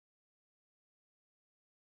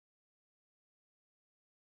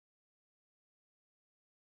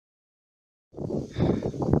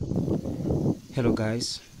Hello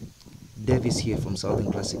guys, Davis here from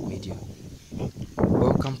Southern Classic Media.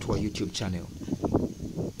 Welcome to our YouTube channel.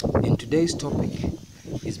 And today's topic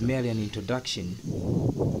is merely an introduction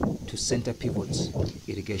to center pivots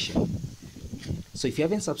irrigation. So if you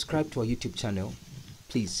haven't subscribed to our YouTube channel,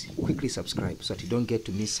 please quickly subscribe so that you don't get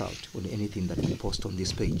to miss out on anything that we post on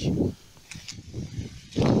this page.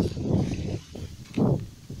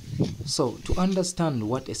 So to understand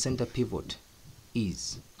what a center pivot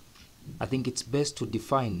is, I think it's best to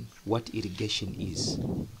define what irrigation is.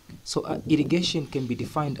 So irrigation can be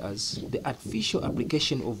defined as the artificial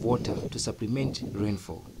application of water to supplement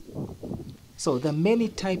rainfall. So there are many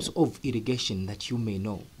types of irrigation that you may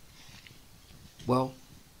know. Well,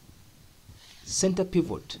 center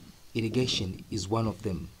pivot irrigation is one of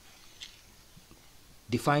them,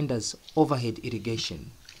 defined as overhead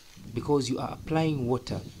irrigation, because you are applying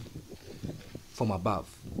water from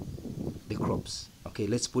above the crops. Okay,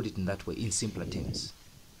 let's put it in that way, in simpler terms.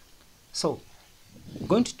 So I'm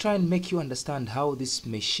going to try and make you understand how this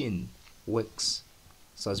machine works.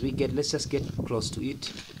 So as let's just get close to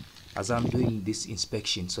it as I'm doing this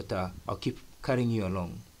inspection, so that I'll keep carrying you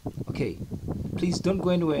along. Okay, please don't go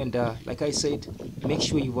anywhere, and like I said, make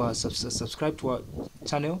sure you are subscribed to our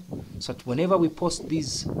channel, so that whenever we post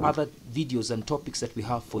these other videos and topics that we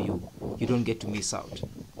have for you, you don't get to miss out.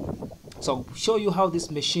 So I'll show you how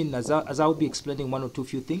this machine, as I'll be explaining one or two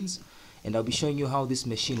few things, and I'll be showing you how this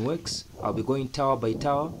machine works. I'll be going tower by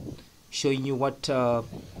tower, showing you what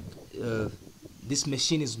this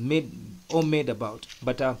machine is made about.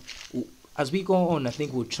 But as we go on, I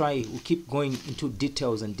think we'll keep going into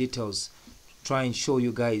details, try and show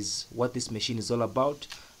you guys what this machine is all about,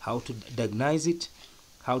 how to diagnose it,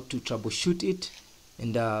 how to troubleshoot it,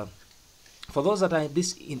 and for those that are in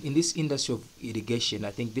this industry of irrigation,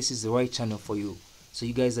 I think this is the right channel for you. So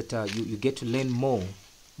you guys that you get to learn more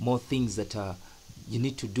things that you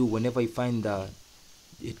need to do whenever you find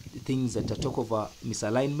things that talk of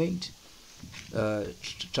misalignment,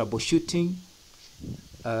 troubleshooting,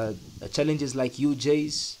 challenges like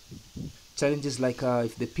UJs, challenges like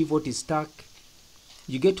if the pivot is stuck.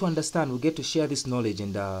 You get to understand, we get to share this knowledge,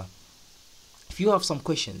 and if you have some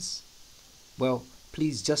questions, well,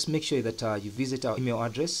 please just make sure that you visit our email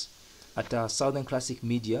address at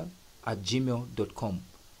southernclassicmedia@gmail.com,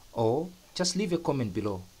 or just leave a comment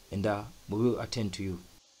below, and we will attend to you.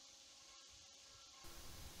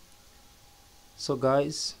 So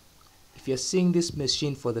guys, if you're seeing this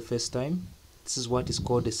machine for the first time, this is what is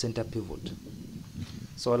called a center pivot.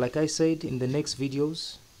 So like I said, in the next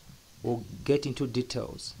videos we'll get into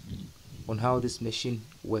details on how this machine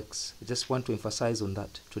works. I just want to emphasize on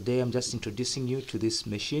that. Today I'm just introducing you to this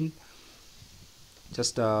machine,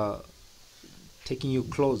 just taking you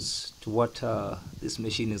close to what this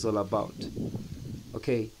machine is all about.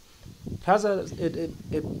 Okay, it has a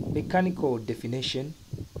mechanical definition.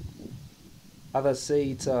 Others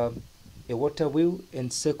say it's a water wheel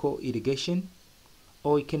and circle irrigation,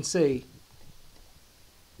 or you can say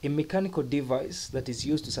a mechanical device that is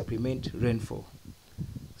used to supplement rainfall.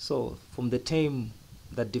 So from the term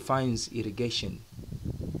that defines irrigation.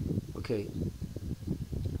 Okay,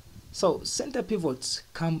 so center pivots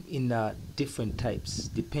come in different types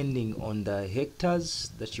depending on the hectares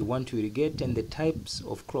that you want to irrigate and the types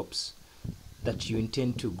of crops that you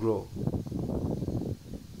intend to grow.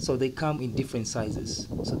 So they come in different sizes.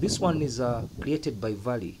 So this one is created by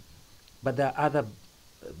Valley, but there are other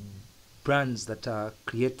brands that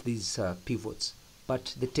create these pivots,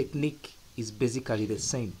 but the technique is basically the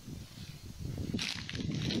same.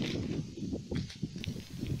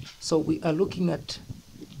 So we are looking at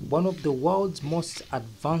one of the world's most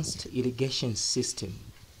advanced irrigation system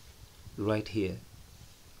right here.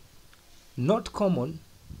 Not common,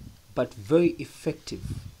 but very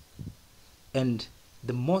effective, and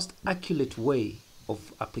the most accurate way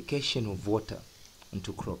of application of water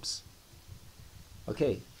into crops.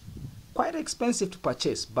 Okay, quite expensive to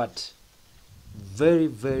purchase, but very,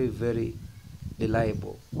 very, very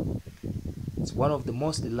reliable. It's one of the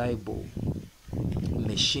most reliable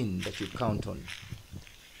machine that you count on.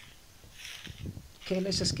 Okay,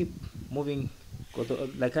 let's just keep moving.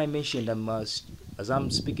 Like I mentioned, as I'm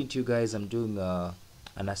speaking to you guys, I'm doing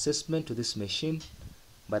an assessment to this machine,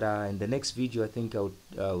 but in the next video I think I would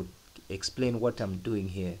explain what I'm doing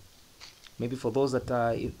here. Maybe for those that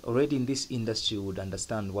are already in this industry would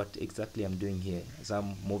understand what exactly I'm doing here as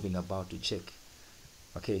I'm moving about to check.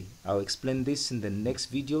 Okay, I'll explain this in the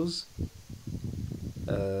next videos,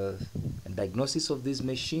 and diagnosis of these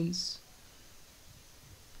machines,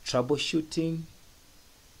 troubleshooting,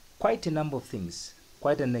 quite a number of things,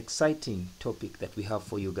 quite an exciting topic that we have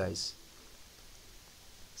for you guys.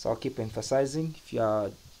 So I'll keep emphasizing, if you are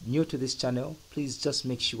new to this channel, please just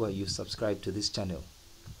make sure you subscribe to this channel.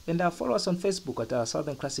 And follow us on Facebook at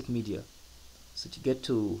Southern Classic Media, so you get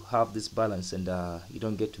to have this balance and you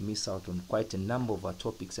don't get to miss out on quite a number of our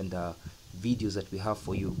topics and videos that we have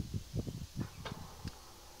for you.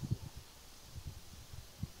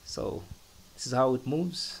 So this is how it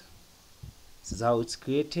moves. This is how it's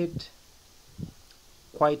created.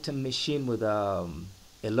 Quite a machine with a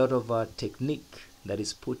lot of technique that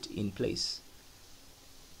is put in place.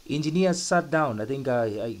 Engineers sat down. I think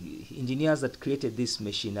engineers that created this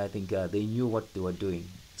machine, I think they knew what they were doing.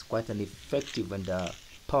 It's quite an effective and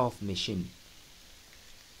powerful machine.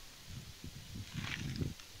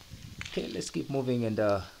 Okay, let's keep moving, and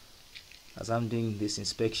as I'm doing this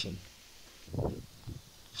inspection,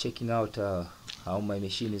 checking out how my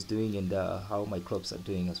machine is doing and how my crops are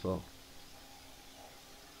doing as well.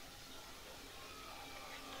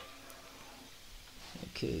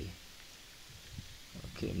 Okay,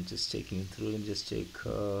 I'm just checking through. Let me just check.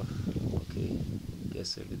 Okay,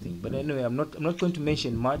 guess everything. But anyway, I'm not going to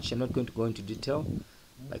mention much. I'm not going to go into detail.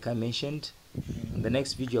 Like I mentioned, in the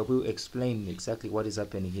next video I will explain exactly what is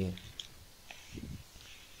happening here.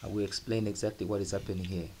 I will explain exactly what is happening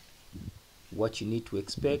here, what you need to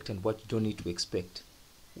expect and what you don't need to expect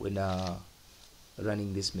when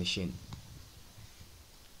running this machine.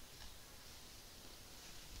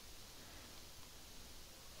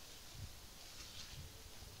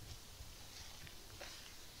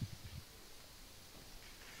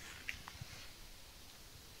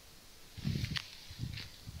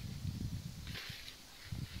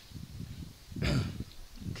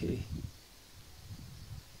 Okay,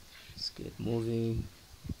 let's get moving.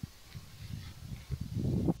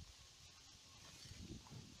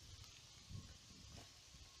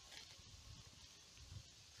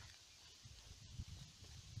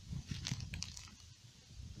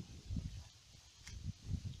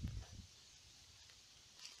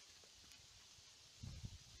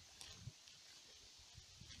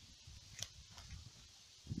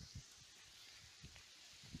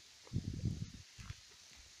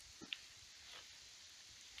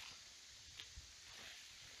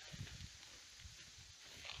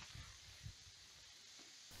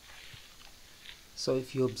 So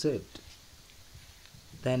if you observed,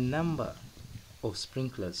 the number of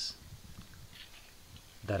sprinklers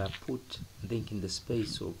that are put, I think, in the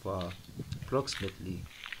space of approximately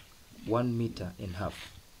 1.5 meters.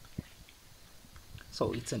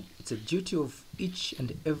 So it's a duty of each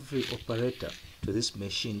and every operator to this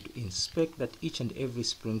machine to inspect that each and every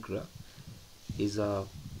sprinkler is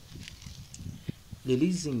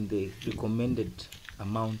releasing the recommended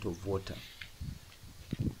amount of water.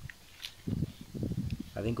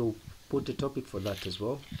 I think I'll put a topic for that as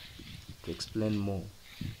well, to explain more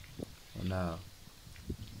on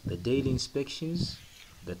the daily inspections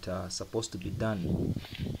that are supposed to be done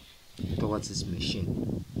towards this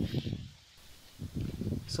machine.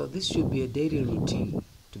 So this should be a daily routine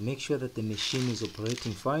to make sure that the machine is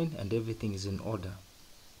operating fine and everything is in order.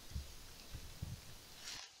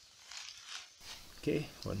 Okay,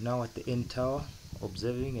 we're now at the end tower,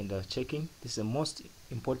 observing and checking. This is the most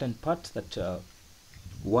important part that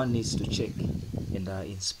one needs to check and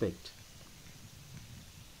inspect.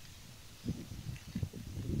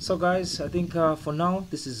 So guys, I think for now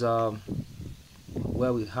this is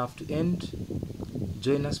where we have to end.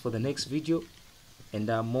 Join us for the next video and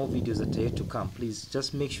more videos that are yet to come. Please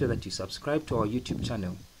just make sure that you subscribe to our YouTube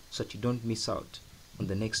channel so that you don't miss out on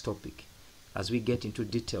the next topic as we get into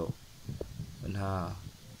detail on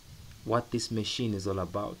what this machine is all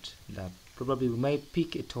about. And probably we might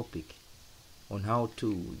pick a topic on how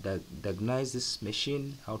to diagnose this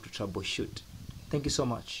machine, how to troubleshoot. Thank you so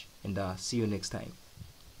much, and see you next time.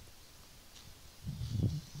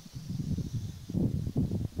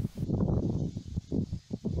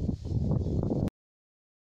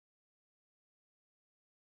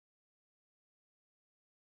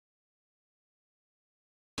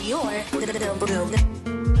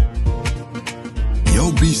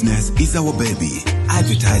 Your business is our baby.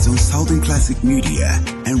 Advertise on Southern Classic Media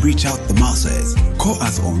and reach out the masses. Call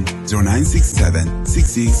us on 0967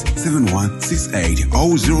 667168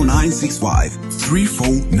 or 0965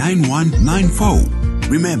 349194.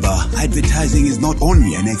 Remember, advertising is not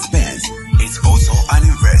only an expense, it's also an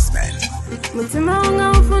investment.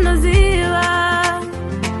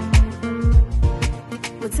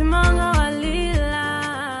 Mutima